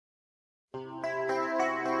He's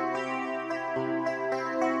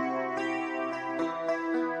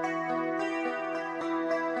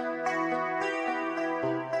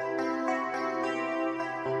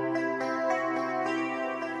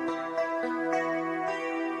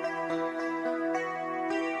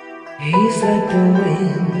like the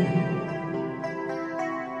wind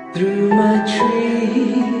through my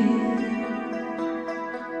tree.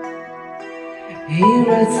 He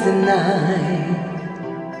rides the night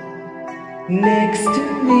next to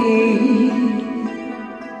me.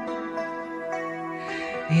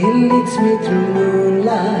 He leads me through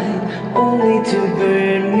moonlight, only to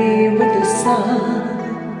burn me with the sun.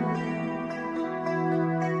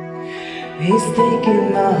 He's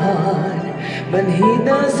taking my heart, but he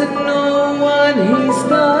doesn't know what he's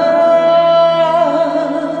done.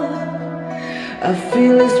 I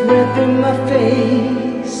feel his breath in my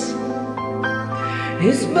face,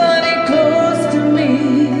 his body close to me.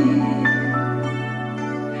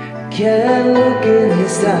 Can't look in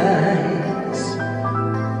his eyes,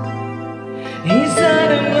 he's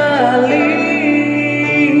out of my league.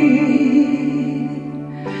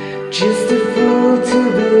 Just a fool to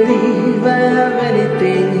believe I have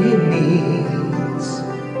anything he needs.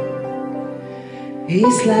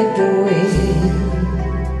 He's like the wind.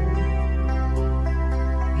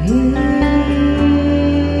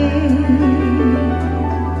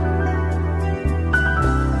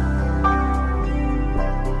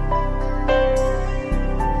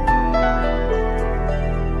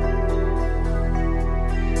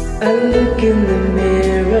 I look in the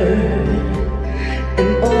mirror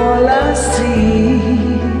and all I see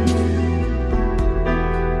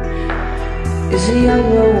is a young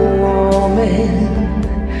woman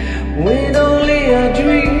with only a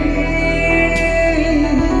dream.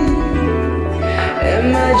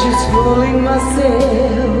 Am I just fooling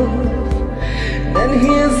myself? Then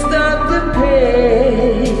he'll start the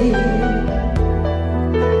pain.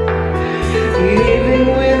 Living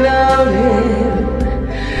without him,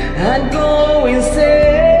 I'd go insane.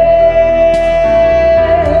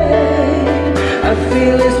 I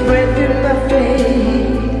feel his breath in my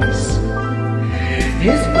face,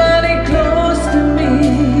 his body close to me.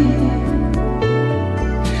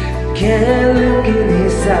 Can't look in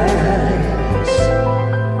his eyes,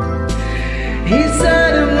 he's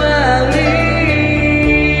out of my league.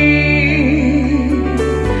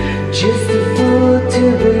 Just a fool to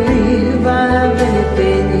believe I have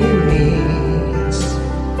anything he needs.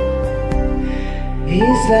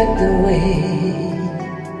 He's like the wind.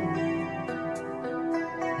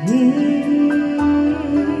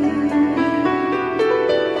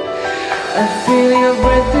 I feel your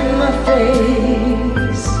breath in my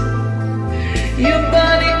face, your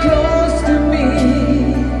body close to me.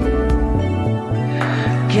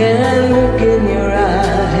 Can't look in your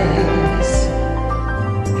eyes,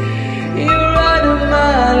 you're out of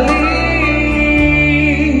my league.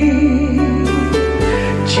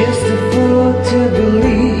 Just a fool to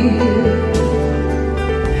believe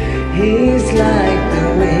he's like the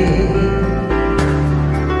wind.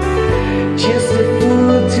 Just a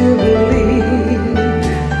fool to believe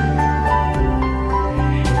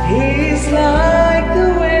he's like the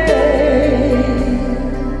wind.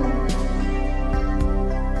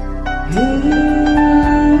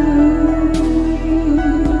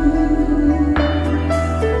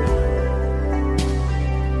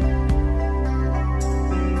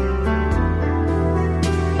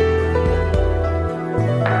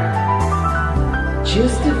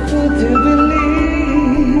 Just a fool to believe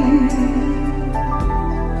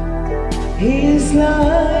he's like